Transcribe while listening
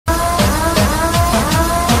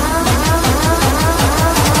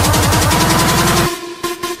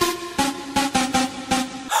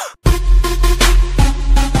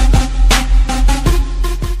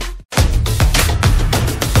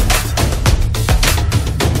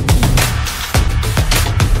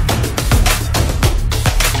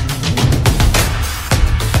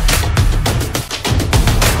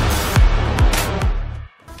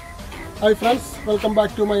Hi friends, welcome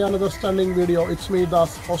back to my another stunning video. It's me,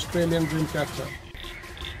 Das, Australian Dreamcatcher.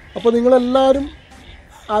 അപ്പോൾ നിങ്ങളെല്ലാവരും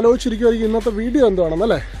ആലോചിച്ചിരിക്കുമായിരിക്കും ഇന്നത്തെ video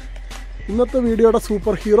എന്താണെന്നല്ലേ? ഇന്നത്തെ വീഡിയോയുടെ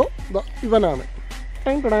സൂപ്പർ ഹീറോ ഇവനാണ്.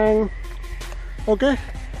 ഓക്കെ,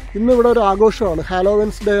 ഇന്നിവിടെ ഒരു ആഘോഷമാണ്,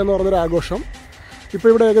 ഹാലോവിൻസ് ഡേ എന്ന് പറഞ്ഞൊരു ആഘോഷം. ഇപ്പോൾ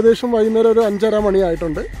ഇവിടെ ഏകദേശം വൈകുന്നേരം ഒരു 5:30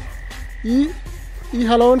 മണിയായിട്ടുണ്ട്. ഈ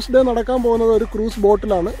ഹാലോവിൻസ് ഡേ നടക്കാൻ പോകുന്നത് ഒരു ക്രൂസ്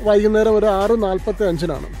ബോട്ടിലാണ്. വൈകുന്നേരം ഒരു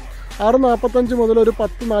 6:45 6:45 മുതൽ ഒരു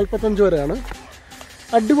 10:45 വരെയാണ്.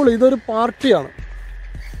 അടിപൊളി, ഇതൊരു പാർട്ടിയാണ്.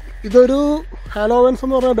 ഇതൊരു ഹാലോവിൻസ്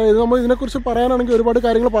എന്ന് പറഞ്ഞ ഡേ. നമ്മൾ ഇതിനെക്കുറിച്ച് പറയാനാണെങ്കിൽ ഒരുപാട്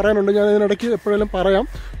കാര്യങ്ങൾ പറയാനുണ്ട്. ഞാൻ ഇതിനിടയ്ക്ക് എപ്പോഴെങ്കിലും പറയാം,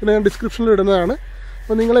 പിന്നെ ഞാൻ ഡിസ്ക്രിപ്ഷനിൽ ഇടുന്നതാണ്.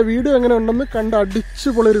 അപ്പോൾ നിങ്ങളെ വീഡിയോ എങ്ങനെ ഉണ്ടെന്ന് കണ്ട് അടിച്ചു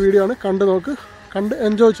പൊളിയൊരു വീഡിയോ ആണ്. കണ്ട് നോക്ക്, കണ്ട്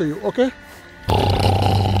എൻജോയ് ചെയ്യൂ. ഓക്കെ,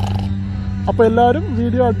 അപ്പോൾ എല്ലാവരും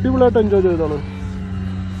വീഡിയോ അടിപൊളിയായിട്ട് എൻജോയ് ചെയ്തോളൂ.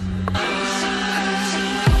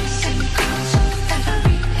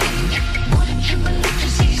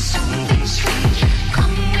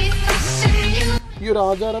 ഈ ഒരു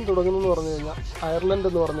ആചാരം തുടങ്ങുന്നതെന്ന് പറഞ്ഞു കഴിഞ്ഞാൽ അയർലൻഡ്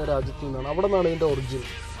എന്ന് പറഞ്ഞ രാജ്യത്തിൽ നിന്നാണ്. അവിടെ നിന്നാണ് ഇതിൻ്റെ ഒറിജിൻ.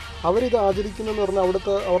 അവരിത് ആചരിക്കുന്നതെന്ന് പറഞ്ഞാൽ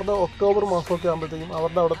അവരുടെ ഒക്ടോബർ മാസമൊക്കെ ആകുമ്പോഴത്തേക്കും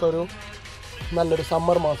അവിടുത്തെ ഒരു നല്ലൊരു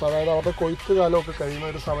സമ്മർ മാസം, അതായത് അവരുടെ കൊയ്ത്ത് കാലമൊക്കെ കഴിയുന്ന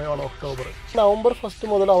ഒരു സമയമാണ് ഒക്ടോബർ. നവംബർ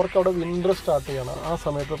 1 മുതൽ അവർക്ക് അവിടെ വിൻ്റർ സ്റ്റാർട്ട് ചെയ്യണം. ആ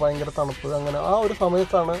സമയത്ത് ഭയങ്കര തണുപ്പ്, അങ്ങനെ ആ ഒരു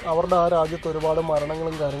സമയത്താണ് അവരുടെ ആ രാജ്യത്ത് ഒരുപാട്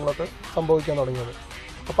മരണങ്ങളും കാര്യങ്ങളൊക്കെ സംഭവിക്കാൻ തുടങ്ങിയത്.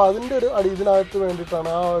 അപ്പോൾ അതിൻ്റെ ഒരു ഇതിനകത്ത്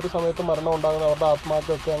വേണ്ടിയിട്ടാണ്, ആ ഒരു സമയത്ത് മരണം ഉണ്ടാകുന്ന അവരുടെ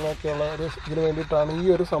ആത്മാക്കൾക്ക് അങ്ങനെയൊക്കെയുള്ള ഒരു ഇതിന് വേണ്ടിയിട്ടാണ് ഈ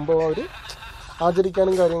ഒരു സംഭവം അവർ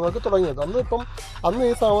ആചരിക്കാനും കാര്യങ്ങളൊക്കെ തുടങ്ങിയത്. അന്ന്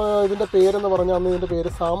ഈ ഇതിൻ്റെ പേരെന്ന് പറഞ്ഞാൽ ഇതിൻ്റെ പേര്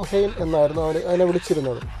സാംഹെയിൻ എന്നായിരുന്നു അതിനെ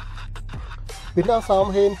വിളിച്ചിരുന്നത്. പിന്നെ ആ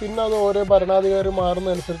സാംഹെയിൻ, പിന്നെ അത് ഓരോ ഭരണാധികാരി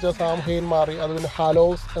മാറുന്നതനുസരിച്ച് ആ സാംഹെയിൻ മാറി, അത് പിന്നെ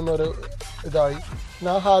ഹാലോസ് എന്നൊരു ഇതായി.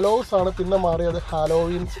 പിന്നെ ആ ഹാലോസ് ആണ് പിന്നെ മാറി അത്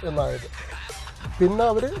ഹാലോവിൻസ് എന്നായത്. പിന്നെ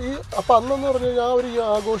അവർ അപ്പോൾ അന്നെന്ന് പറഞ്ഞു കഴിഞ്ഞാൽ ഈ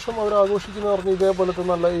ആഘോഷം അവർ ആഘോഷിക്കുന്നത് പറഞ്ഞാൽ ഇതേപോലത്തെ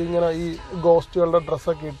നല്ല ഇങ്ങനെ ഈ ഗോസ്റ്റുകളുടെ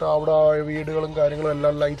ഡ്രസ്സൊക്കെ ഇട്ട് അവിടെ വീടുകളും കാര്യങ്ങളും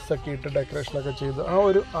എല്ലാം ലൈറ്റ്സൊക്കെ ഇട്ട് ഡെക്കറേഷനൊക്കെ ചെയ്ത് ആ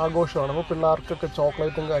ഒരു ആഘോഷമാണ്. അപ്പോൾ പിള്ളേർക്കൊക്കെ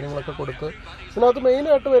ചോക്ലേറ്റും കാര്യങ്ങളൊക്കെ കൊടുത്ത്, ഇതിനകത്ത്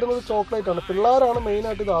മെയിനായിട്ട് വരുന്നത് ചോക്ലേറ്റാണ്. പിള്ളേരാണ്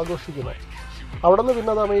മെയിനായിട്ട് ഇത് ആഘോഷിക്കുന്നത്. അവിടെ നിന്ന്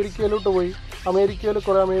പിന്നെ അത് അമേരിക്കയിലോട്ട് പോയി. അമേരിക്കയിൽ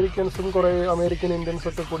കുറേ അമേരിക്കൻസും കുറേ അമേരിക്കൻ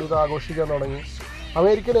ഇന്ത്യൻസൊക്കെ കൂടി ഇത് ആഘോഷിക്കാൻ തുടങ്ങി.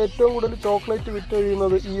 അമേരിക്കയിൽ ഏറ്റവും കൂടുതൽ ചോക്ലേറ്റ് വിറ്റ്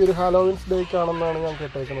കഴിയുന്നത് ഈ ഒരു ഹാലോവിൻസ് ഡേക്കാണെന്നാണ് ഞാൻ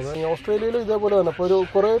കേട്ടേക്കുന്നത്. ഓസ്ട്രേലിയയിലും ഇതേപോലെ തന്നെ. അപ്പോൾ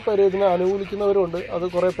കുറേ പേര് ഇതിനെ അനുകൂലിക്കുന്നവരുണ്ട്, അത്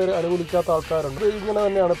കുറേ പേര് അനുകൂലിക്കാത്ത ആൾക്കാരുണ്ട്. ഇങ്ങനെ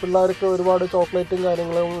തന്നെയാണ്, പിള്ളേർക്ക് ഒരുപാട് ചോക്ലേറ്റും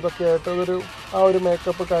കാര്യങ്ങളും ഇതൊക്കെ ആയിട്ട് ആ ഒരു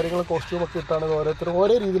മേക്കപ്പ് കാര്യങ്ങൾ കോസ്റ്റ്യൂമൊക്കെ ഇട്ടാണ് ഇത് ഓരോരുത്തരും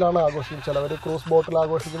ഓരോ രീതിയിലാണ് ആഘോഷിക്കുന്നത്. ചിലവർ ക്രൂസ് ബോട്ടിൽ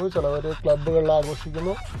ആഘോഷിക്കുന്നു, ചിലവർ ക്ലബ്ബുകളിൽ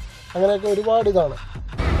ആഘോഷിക്കുന്നു, അങ്ങനെയൊക്കെ ഒരുപാട് ഇതാണ്.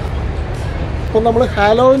 അപ്പോൾ നമ്മൾ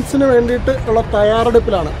ഹാലോവിൻസിന് വേണ്ടിയിട്ട് ഉള്ള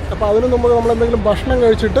തയ്യാറെടുപ്പിലാണ്. അപ്പോൾ അതിന് മുമ്പ് നമ്മളെന്തെങ്കിലും ഭക്ഷണം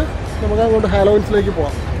കഴിച്ചിട്ട് നമുക്ക് അങ്ങോട്ട് ഹാലോവിൻസിലേക്ക്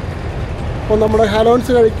പോകാം. അപ്പോൾ നമ്മുടെ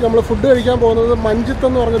നമ്മൾ ഫുഡ് കഴിക്കാൻ പോകുന്നത് മഞ്ജിത്ത്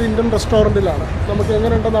എന്ന് പറഞ്ഞൊരു ഇന്ത്യൻ റെസ്റ്റോറൻറ്റിലാണ്. നമുക്ക്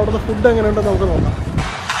എങ്ങനെയുണ്ടെന്ന്, അവിടുത്തെ ഫുഡ് എങ്ങനെയുണ്ടെന്ന് നമുക്ക് നോക്കാം.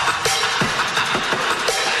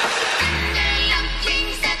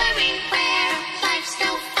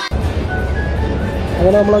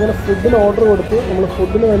 നമ്മളങ്ങനെ ഫുഡിന് ഓർഡർ കൊടുത്ത് നമ്മൾ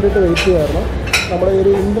ഫുഡിന് വേണ്ടിയിട്ട് വെയിറ്റ് ചെയ്യായിരുന്നു. നമ്മുടെ ഈ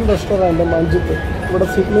ഒരു ഇന്ത്യൻ റെസ്റ്റോറൻറ്റ് മഞ്ജിത്ത്, ഇവിടെ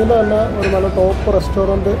സിഡ്നിയിലെ തന്നെ ഒരു നല്ല ടോപ്പ്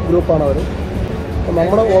റെസ്റ്റോറൻറ്റ് ഗ്രൂപ്പാണ് അവർ. അപ്പോൾ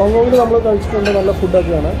നമ്മുടെ ഓങ്ങോയിൽ നമ്മൾ കഴിച്ചിട്ടുണ്ട്, നല്ല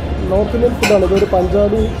ഫുഡൊക്കെയാണ്, നോർത്ത് ഇന്ത്യൻ ഫുഡാണ്. ഇതൊരു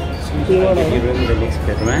പഞ്ചാബി ടീമാണ്.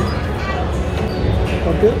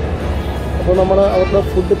 ഓക്കെ, അപ്പോൾ അവരുടെ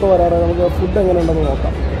ഫുഡ് ഇപ്പോൾ വരാറാണ്. നമുക്ക് ഫുഡ് എങ്ങനെ ഉണ്ടെന്ന്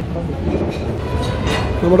നോക്കാം.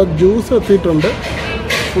 നമ്മുടെ ജ്യൂസ് എത്തിയിട്ടുണ്ട്.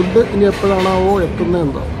 ഫുഡ് ഇനി എപ്പോഴാണാവോ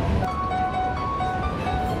എത്തുന്നതെന്തോ.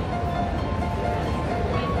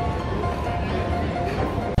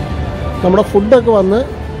 നമ്മുടെ ഫുഡൊക്കെ വന്ന്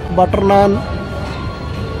butter naan,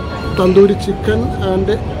 tandoori chicken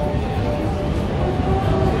and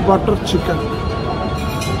butter chicken.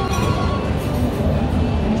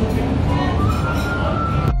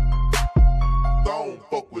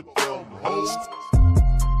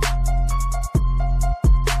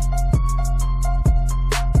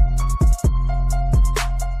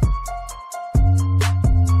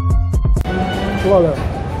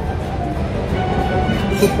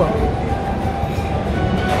 Super.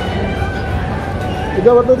 ഇത്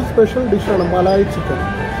അവരുടെ ഒരു സ്പെഷ്യൽ ഡിഷാണ്, malai chicken.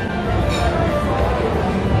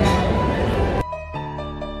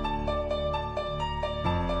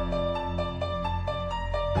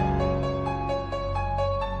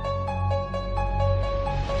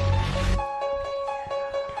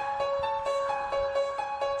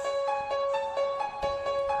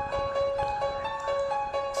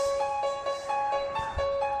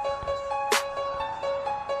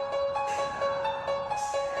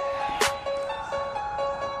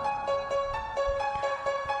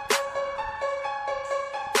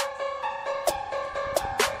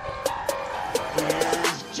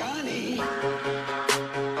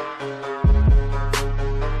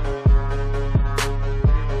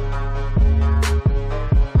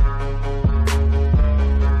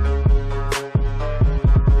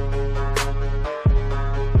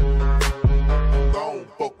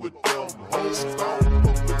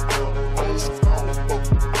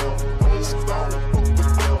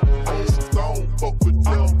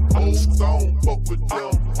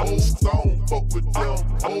 with them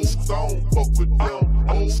old, don't fuck with them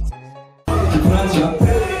old. Francia,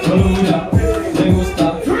 Colombia, me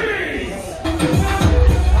gusta freeze.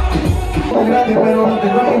 Es grande pero no te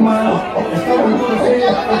duermas, está muy duro, sí,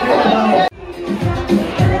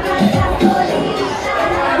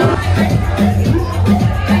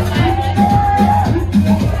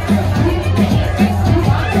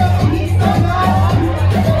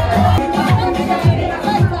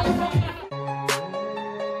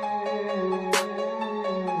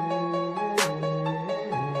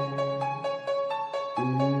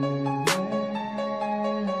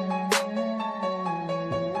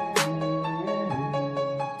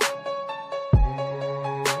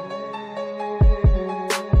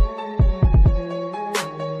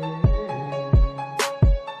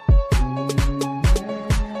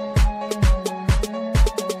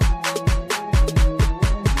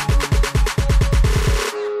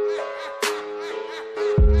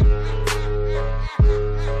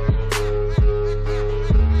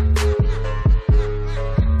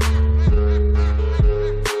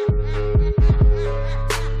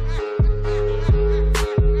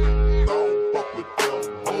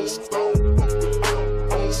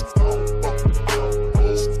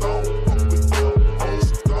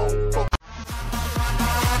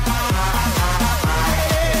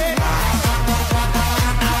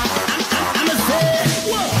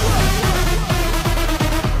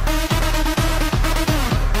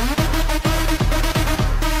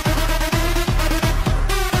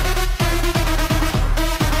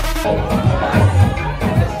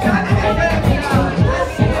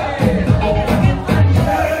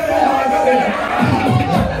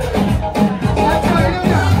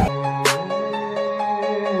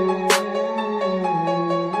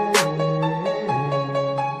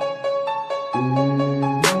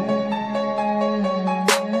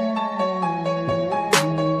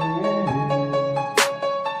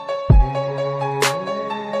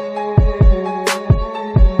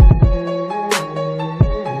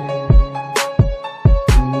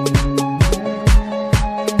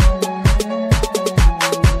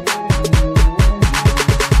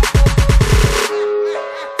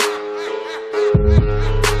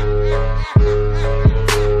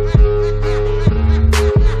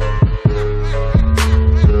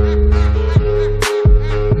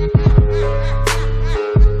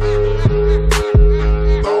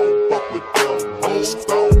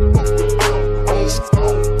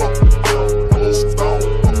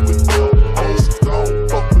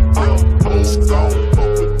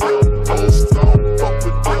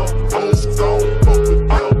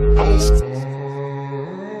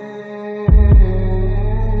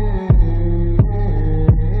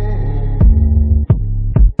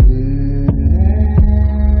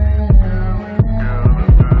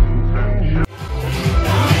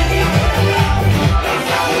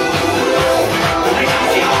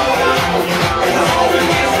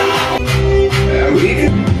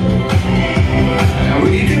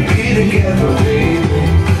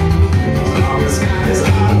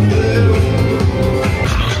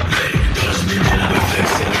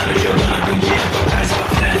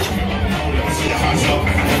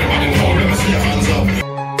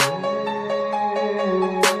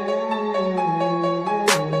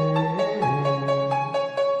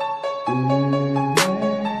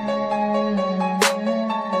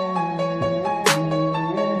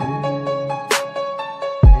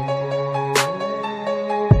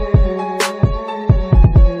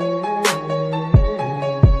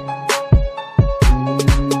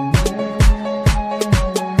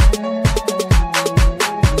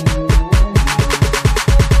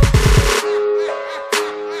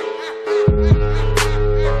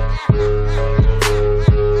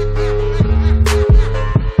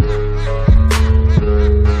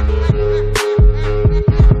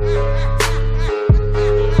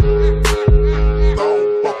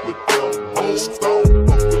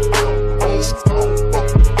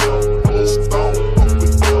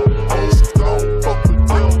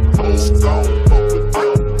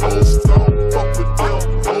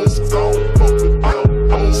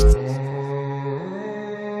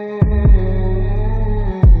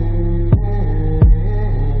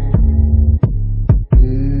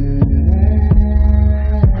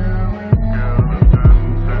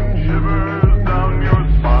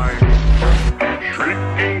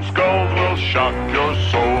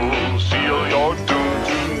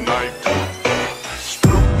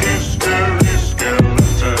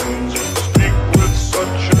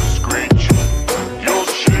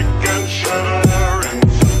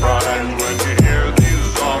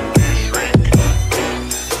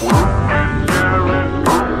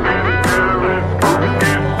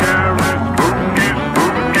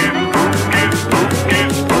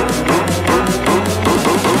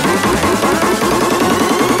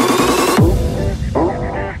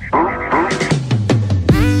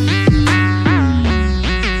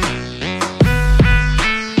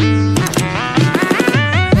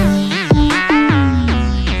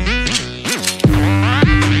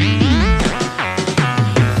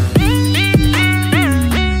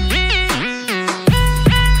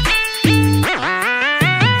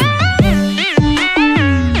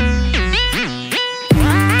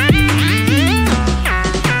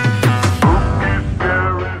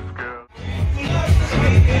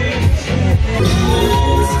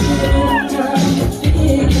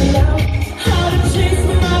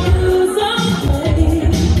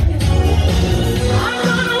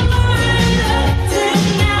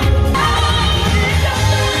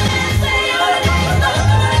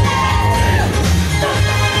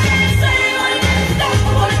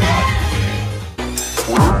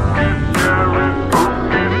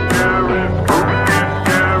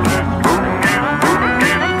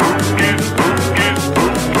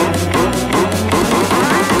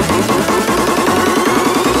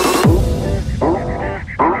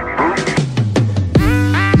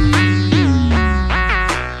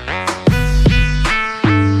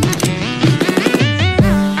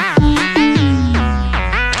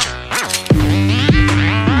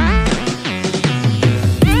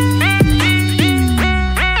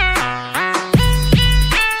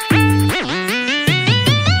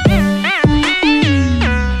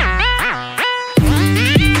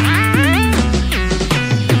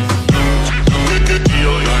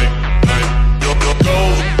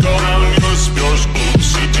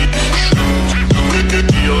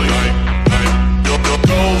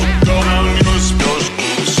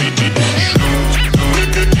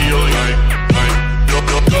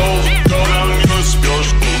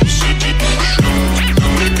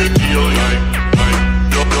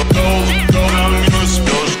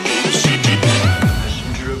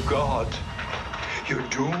 You're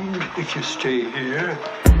doomed if you stay here.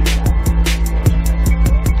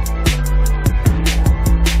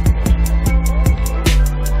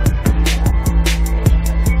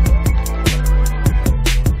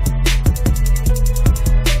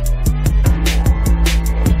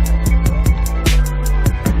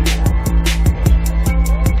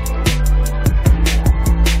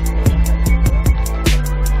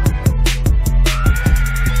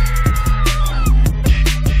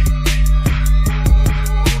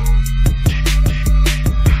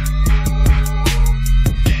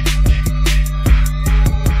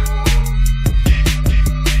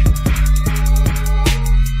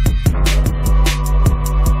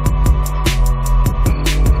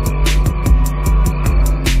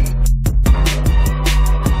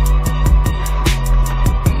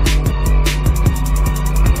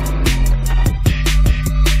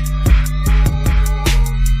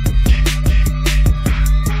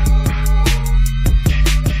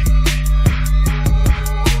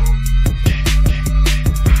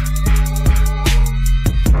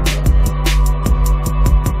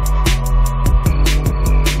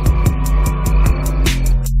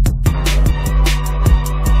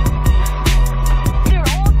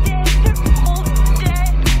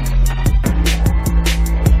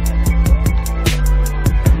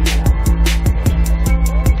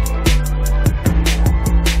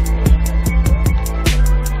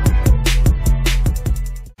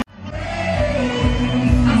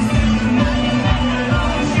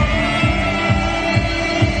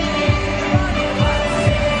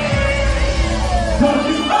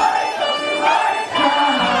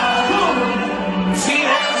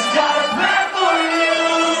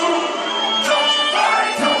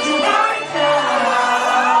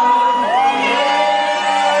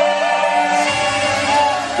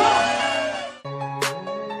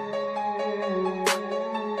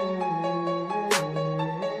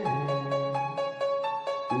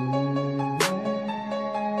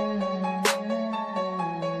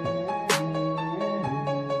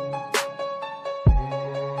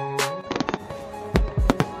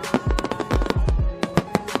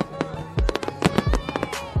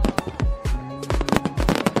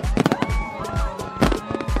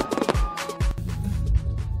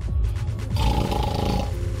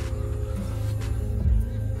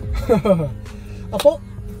 അപ്പോൾ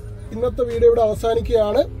ഇന്നത്തെ video ഇവിടെ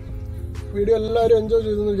അവസാനിക്കുകയാണ്. Video എല്ലാവരും enjoy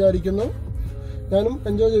ചെയ്തെന്ന് വിചാരിക്കുന്നു. ഞാനും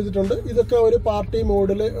enjoy ചെയ്തിട്ടുണ്ട്. ഇതൊക്കെ ഒരു പാർട്ടി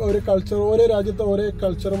മോഡിൽ ഒരു കൾച്ചർ, ഓരോ രാജ്യത്തെ ഓരോ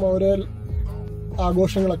കൾച്ചറും ഓരോ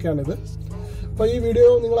ആഘോഷങ്ങളൊക്കെയാണിത്. അപ്പോൾ ഈ വീഡിയോ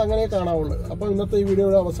നിങ്ങൾ അങ്ങനെ കാണാവുള്ളൂ. അപ്പോൾ ഇന്നത്തെ ഈ വീഡിയോ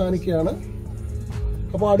ഇവിടെ അവസാനിക്കുകയാണ്.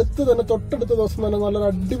 അപ്പോൾ തൊട്ടടുത്ത ദിവസം തന്നെ നല്ലൊരു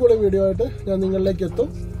അടിപൊളി വീഡിയോ ആയിട്ട് ഞാൻ നിങ്ങളിലേക്ക് എത്തും.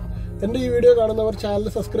 എൻ്റെ ഈ വീഡിയോ കാണുന്നവർ ചാനൽ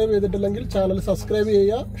സബ്സ്ക്രൈബ് ചെയ്തിട്ടില്ലെങ്കിൽ ചാനൽ സബ്സ്ക്രൈബ്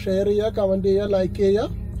ചെയ്യുക, ഷെയർ ചെയ്യുക, കമൻറ്റ് ചെയ്യുക, ലൈക്ക് ചെയ്യുക.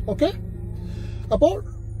 ഓക്കെ, അപ്പോൾ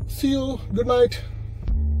see you. Good night.